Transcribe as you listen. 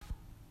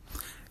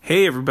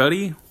Hey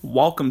everybody,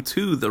 welcome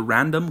to the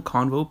Random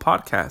Convo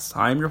Podcast.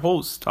 I am your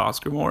host,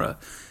 Oscar Mora.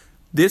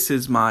 This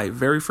is my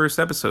very first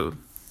episode.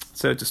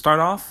 So to start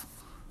off,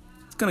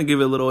 I'm going to give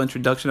a little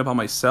introduction about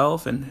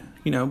myself and,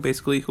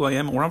 basically who I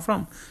am and where I'm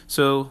from.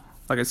 So,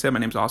 like I said, my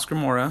name is Oscar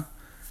Mora.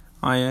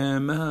 I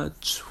am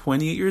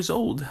 28 years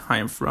old. I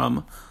am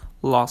from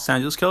Los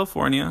Angeles,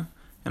 California,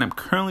 and I'm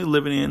currently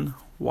living in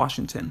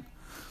Washington.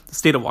 The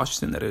state of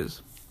Washington, that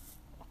is.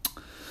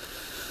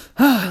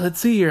 Let's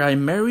see here.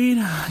 I'm married.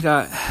 I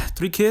got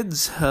 3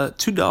 kids,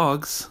 2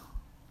 dogs.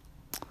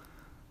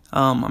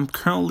 I'm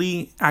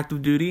currently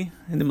active duty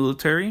in the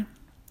military.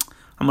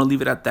 I'm going to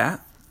leave it at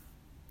that.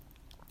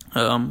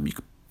 You can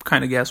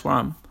kind of guess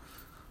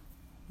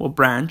what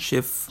branch,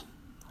 if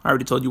I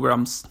already told you where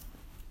I'm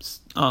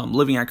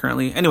living at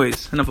currently.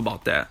 Anyways, enough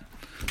about that.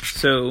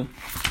 So,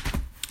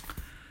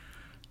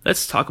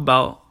 let's talk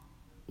about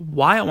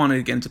why I wanted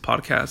to get into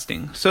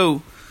podcasting.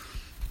 So,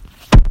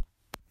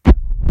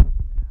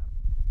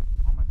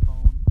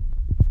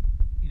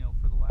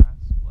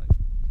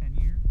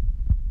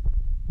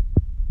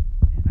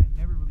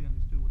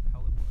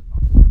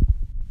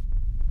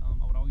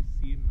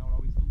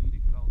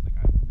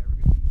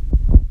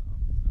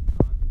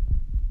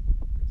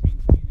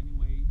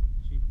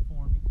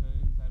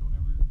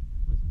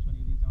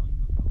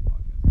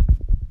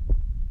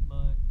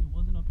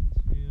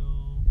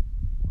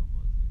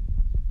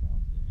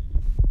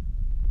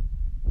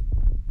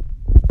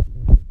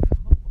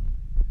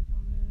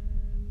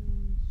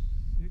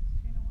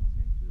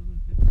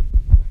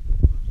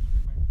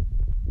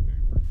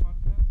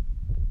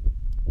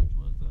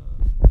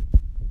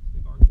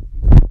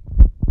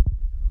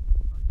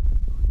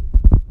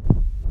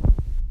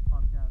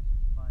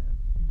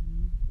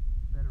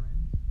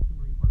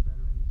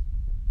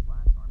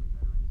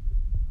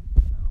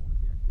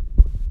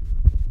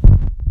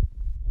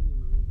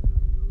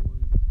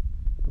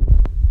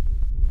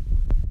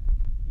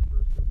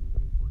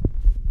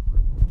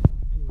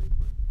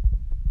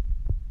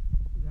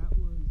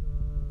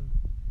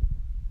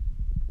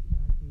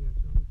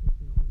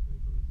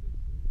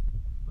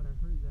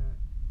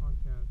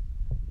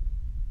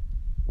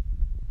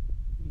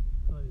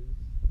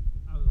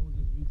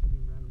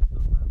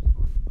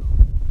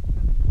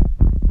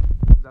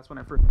 that's when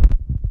I first.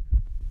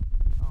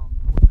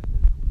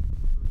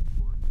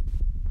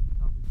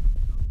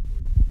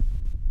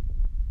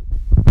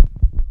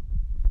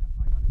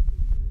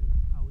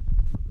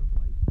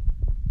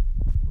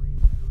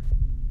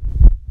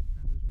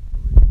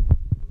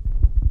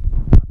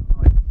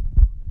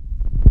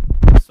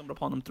 Stumbled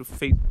upon them through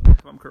Facebook,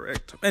 if I'm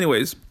correct.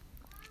 Anyways,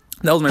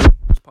 that was my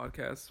first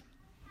podcast.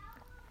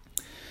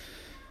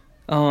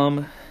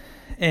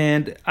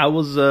 And I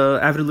was an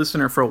avid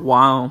listener for a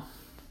while.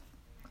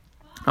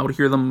 I would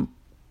hear them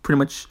pretty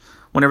much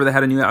whenever they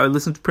had I would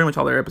listen to pretty much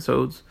all their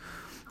episodes.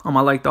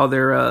 I liked all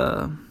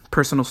their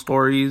personal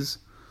stories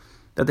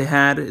that they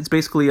had. It's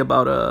basically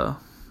about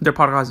their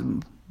podcast is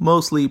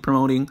mostly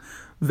promoting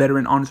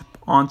veteran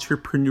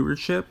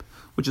entrepreneurship,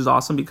 which is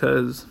awesome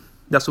because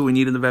that's what we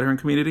need in the veteran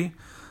community,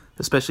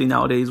 especially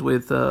nowadays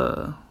with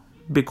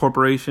big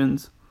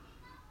corporations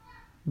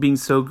being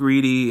so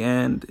greedy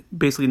and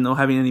basically not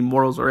having any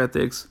morals or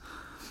ethics.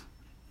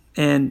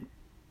 And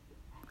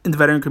in the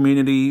veteran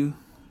community,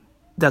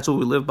 that's what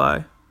we live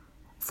by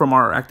from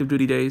our active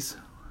duty days,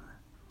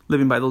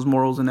 living by those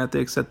morals and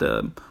ethics that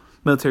the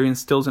military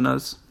instills in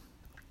us.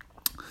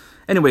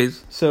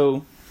 Anyways,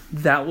 so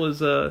that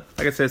was,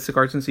 like I said, Sick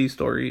Arts and Sea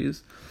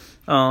Stories.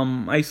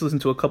 I used to listen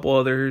to a couple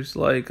others,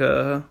 like,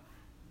 who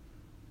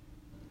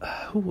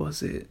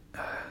was it?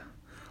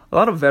 A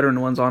lot of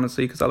veteran ones,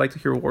 honestly, because I like to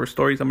hear war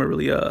stories. I'm a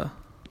really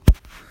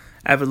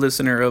avid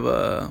listener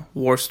of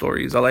war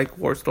stories. I like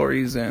war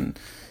stories and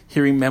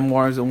hearing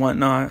memoirs and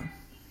whatnot.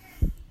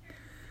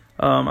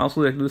 I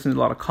also like to listen to a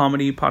lot of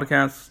comedy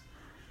podcasts.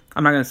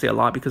 I'm not going to say a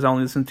lot because I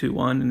only listen to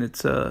one, and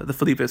it's the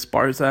Felipe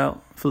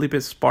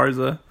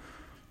Esparza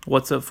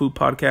What's Up Food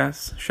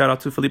podcast. Shout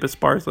out to Felipe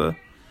Esparza.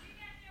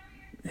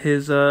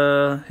 His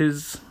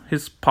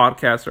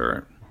podcasts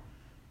are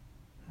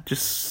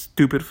just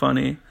stupid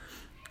funny.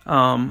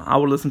 I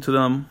would listen to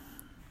them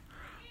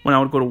when I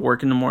would go to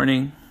work in the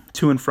morning,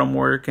 to and from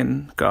work,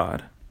 and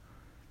God,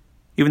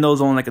 even though it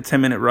was only like a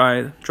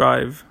 10-minute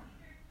drive,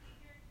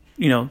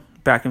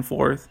 back and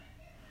forth,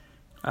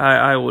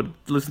 I would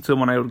listen to them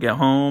when I would get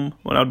home,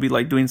 when I would be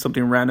like doing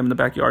something random in the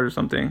backyard or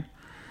something.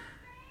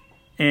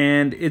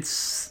 And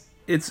it's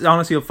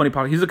honestly a funny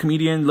podcast. He's a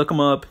comedian. Look him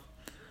up.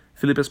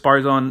 Felipe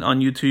Esparza on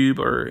YouTube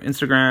or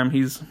Instagram.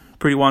 He's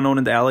pretty well known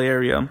in the LA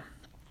area,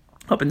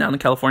 up and down the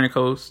California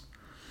coast,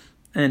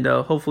 and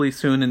hopefully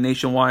soon in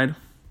nationwide.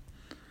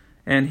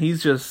 And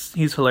he's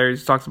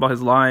hilarious. He talks about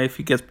his life.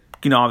 He gets,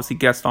 obviously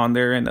guests on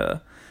there,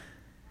 and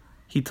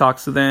he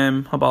talks to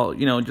them about,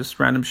 just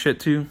random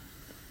shit too.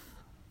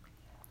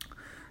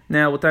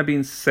 Now, with that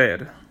being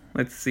said,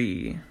 let's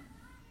see.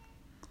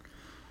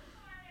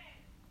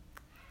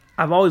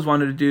 I've always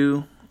wanted to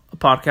do a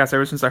podcast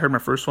ever since I heard my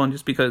first one,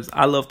 just because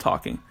I love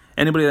talking.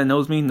 Anybody that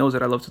knows me knows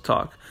that I love to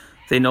talk.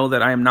 They know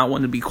that I am not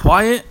one to be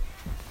quiet.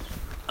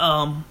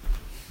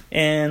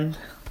 And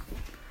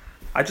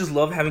I just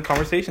love having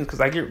conversations because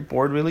I get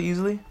bored really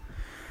easily.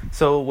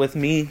 So with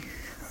me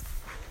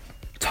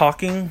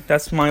talking,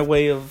 that's my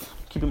way of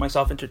keeping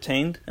myself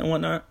entertained and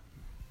whatnot.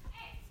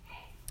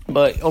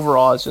 But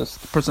overall, it's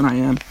just the person I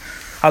am.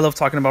 I love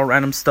talking about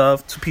random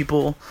stuff to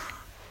people.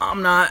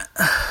 I'm not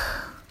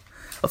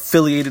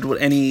affiliated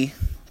with any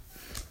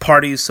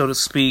parties, so to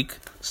speak,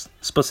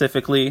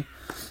 specifically.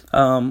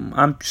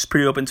 I'm just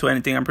pretty open to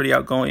anything. I'm pretty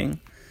outgoing.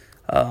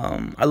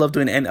 I love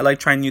I like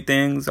trying new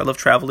things. I love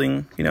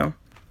traveling,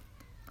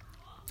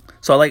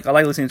 So I like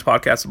listening to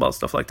podcasts about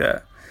stuff like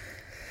that.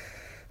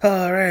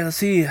 All right, let's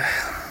see.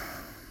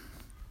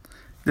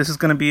 This is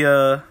going to be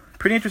a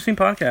pretty interesting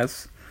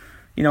podcast.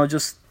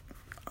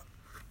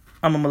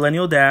 I'm a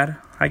millennial dad.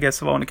 I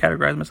guess if I want to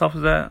categorize myself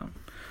as that.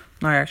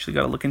 I actually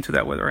got to look into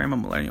that, whether I am a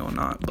millennial or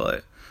not.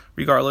 But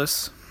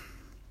regardless,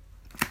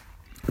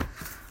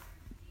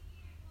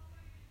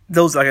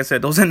 like I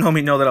said, those that know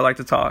me know that I like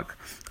to talk.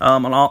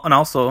 And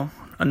also,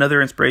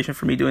 another inspiration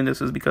for me doing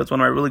this is because one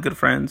of my really good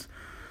friends,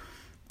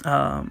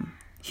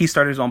 he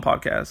started his own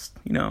podcast.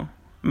 I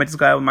met this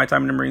guy with my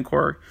time in the Marine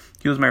Corps.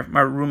 He was my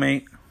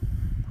roommate.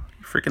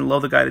 Freaking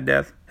love the guy to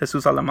death.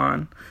 Jesus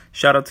Alaman.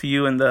 Shout out to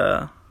you and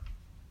the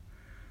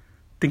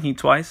Thinking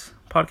Twice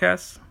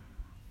podcast.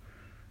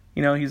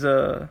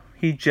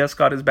 He just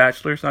got his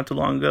bachelor's not too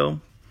long ago.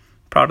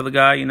 Proud of the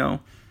guy,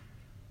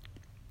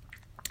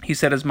 He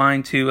set his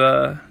mind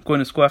to going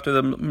to school after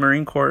the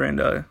Marine Corps,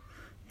 and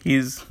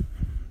he's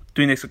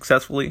doing it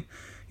successfully.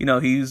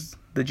 He's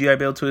the GI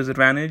Bill to his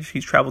advantage.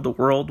 He's traveled the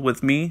world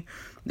with me,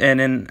 and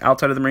then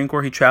outside of the Marine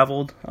Corps, he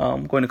traveled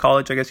going to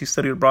college. I guess he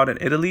studied abroad in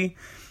Italy,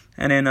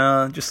 and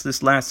then just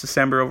this last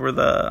December over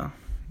the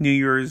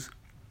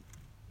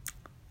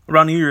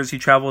around New Year's, he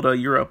traveled to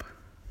Europe.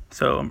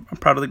 So I'm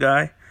proud of the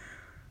guy.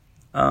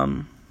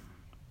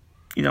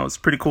 It's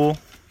pretty cool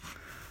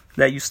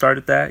that you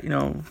started that.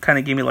 Kind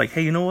of gave me like,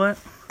 hey, you know what?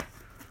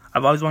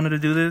 I've always wanted to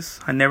do this.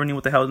 I never knew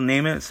what the hell to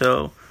name it.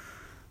 So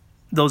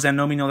those that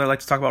know me know that I like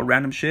to talk about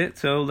random shit.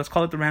 So let's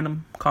call it the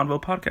Random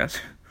Convo Podcast.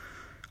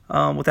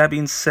 With that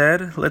being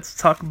said,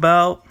 let's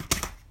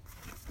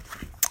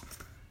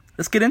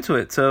get into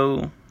it.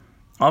 So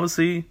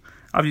obviously,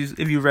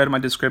 if you read my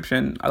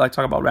description, I like to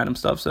talk about random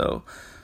stuff. So